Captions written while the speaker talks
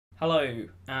Hello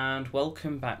and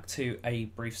welcome back to a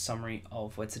brief summary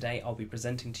of where today I'll be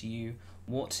presenting to you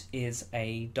what is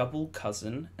a double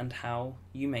cousin and how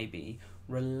you may be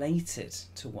related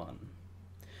to one.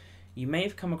 You may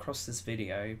have come across this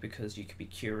video because you could be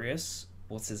curious,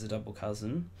 what is a double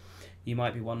cousin? You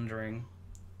might be wondering,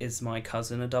 is my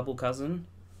cousin a double cousin?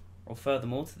 Or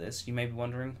furthermore to this, you may be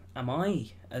wondering, am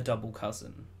I a double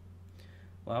cousin?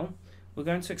 Well, we're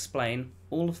going to explain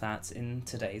all of that in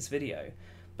today's video.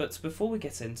 But before we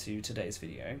get into today's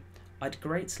video, I'd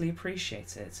greatly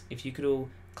appreciate it if you could all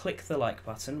click the like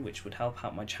button, which would help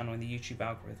out my channel in the YouTube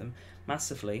algorithm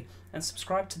massively, and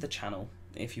subscribe to the channel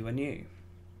if you are new.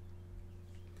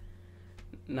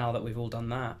 Now that we've all done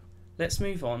that, let's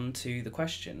move on to the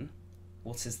question,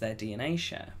 what is their DNA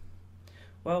share?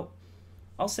 Well,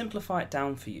 I'll simplify it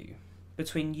down for you.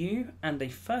 Between you and a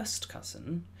first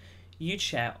cousin, you'd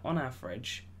share on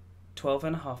average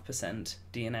 12.5%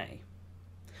 DNA.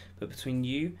 But between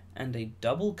you and a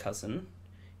double cousin,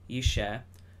 you share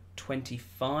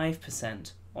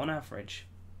 25% on average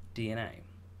DNA.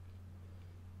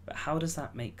 But how does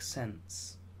that make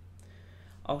sense?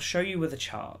 I'll show you with a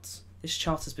chart. This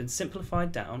chart has been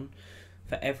simplified down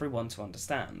for everyone to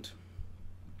understand.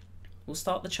 We'll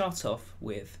start the chart off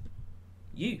with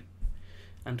you,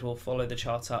 and we'll follow the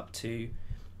chart up to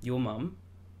your mum,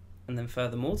 and then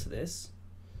furthermore to this,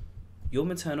 your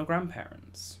maternal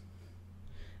grandparents.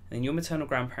 Then your maternal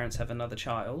grandparents have another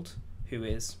child who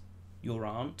is your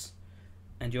aunt,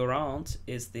 and your aunt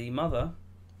is the mother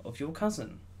of your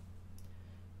cousin.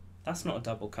 That's not a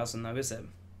double cousin though, is it?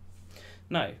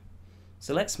 No.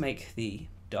 So let's make the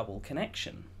double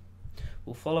connection.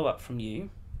 We'll follow up from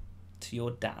you to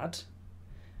your dad,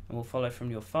 and we'll follow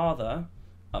from your father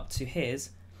up to his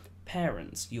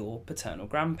parents, your paternal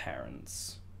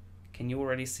grandparents. Can you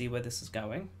already see where this is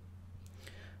going?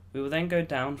 We will then go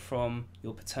down from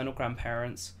your paternal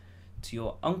grandparents to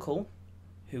your uncle,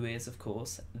 who is, of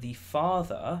course, the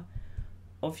father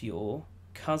of your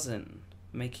cousin,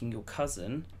 making your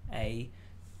cousin a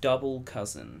double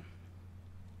cousin.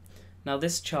 Now,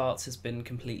 this chart has been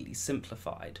completely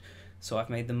simplified. So I've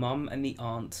made the mum and the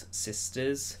aunt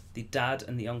sisters, the dad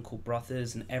and the uncle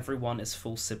brothers, and everyone is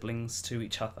full siblings to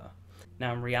each other.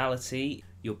 Now, in reality,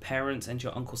 your parent and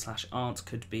your uncle/aunt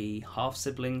could be half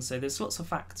siblings, so there's lots of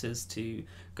factors to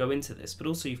go into this, but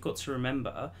also you've got to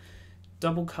remember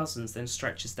double cousins then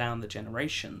stretches down the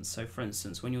generations. So for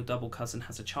instance, when your double cousin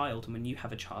has a child and when you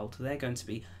have a child, they're going to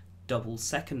be double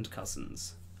second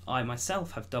cousins. I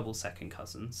myself have double second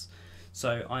cousins,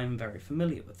 so I'm very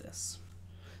familiar with this.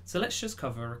 So let's just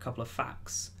cover a couple of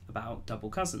facts about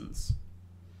double cousins.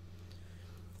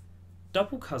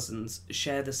 Double cousins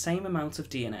share the same amount of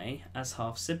DNA as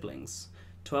half siblings.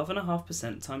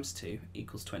 12.5% times 2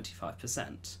 equals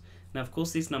 25%. Now, of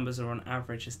course, these numbers are on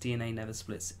average as DNA never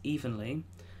splits evenly,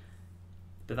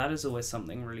 but that is always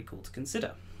something really cool to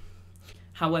consider.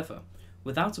 However,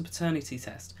 without a paternity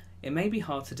test, it may be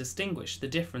hard to distinguish the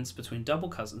difference between double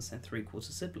cousins and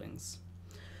three-quarter siblings.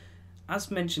 As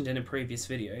mentioned in a previous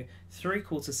video,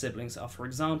 three-quarter siblings are, for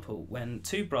example, when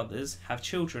two brothers have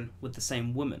children with the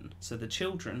same woman, so the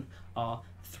children are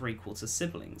three-quarter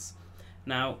siblings.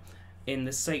 Now, in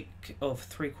the sake of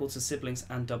three-quarter siblings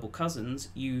and double cousins,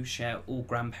 you share all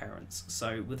grandparents,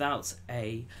 so without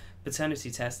a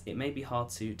paternity test, it may be hard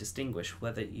to distinguish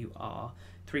whether you are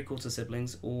three-quarter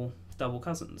siblings or double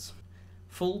cousins.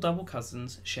 Full double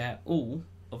cousins share all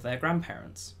of their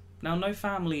grandparents. Now, no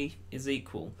family is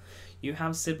equal. You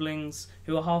have siblings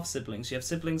who are half siblings, you have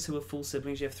siblings who are full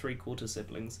siblings, you have three-quarter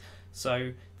siblings.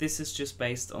 So this is just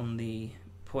based on the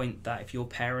point that if your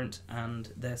parent and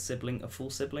their sibling are full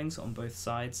siblings on both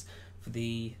sides, for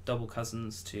the double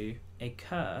cousins to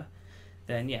occur,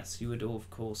 then yes, you would all of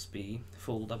course be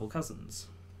full double cousins.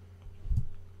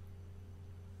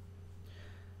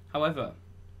 However,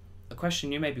 a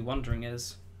question you may be wondering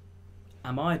is,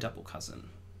 am I a double cousin?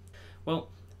 Well,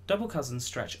 double cousins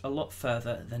stretch a lot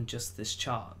further than just this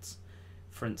chart.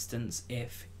 For instance,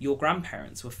 if your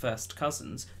grandparents were first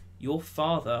cousins, your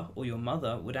father or your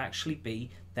mother would actually be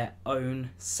their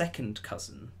own second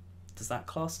cousin. Does that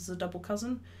class as a double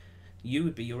cousin? You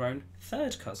would be your own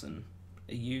third cousin.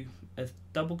 Are you a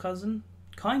double cousin?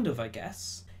 Kind of, I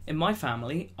guess. In my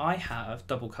family, I have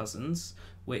double cousins,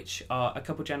 which are a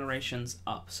couple generations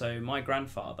up. So my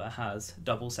grandfather has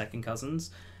double second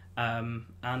cousins, and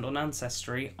on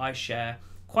Ancestry I share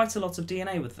quite a lot of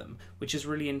DNA with them, which is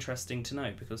really interesting to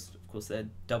know because of course they're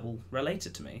double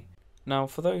related to me. Now,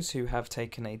 for those who have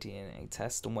taken a DNA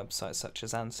test on websites such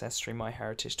as Ancestry,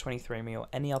 MyHeritage, 23andMe, or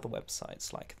any other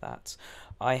websites like that,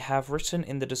 I have written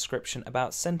in the description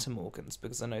about centimorgans,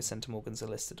 because I know centimorgans are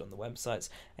listed on the websites,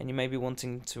 and you may be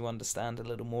wanting to understand a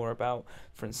little more about,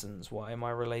 for instance, why am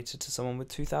I related to someone with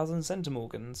 2,000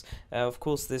 centimorgans? Of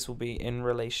course, this will be in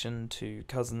relation to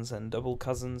cousins and double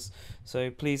cousins, so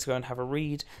please go and have a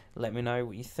read, let me know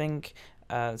what you think.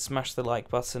 Smash the like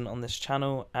button on this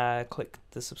channel, click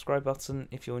the subscribe button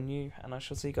if you're new, and I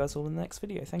shall see you guys all in the next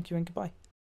video. Thank you and goodbye.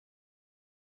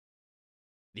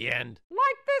 The end.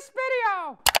 Like this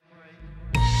video!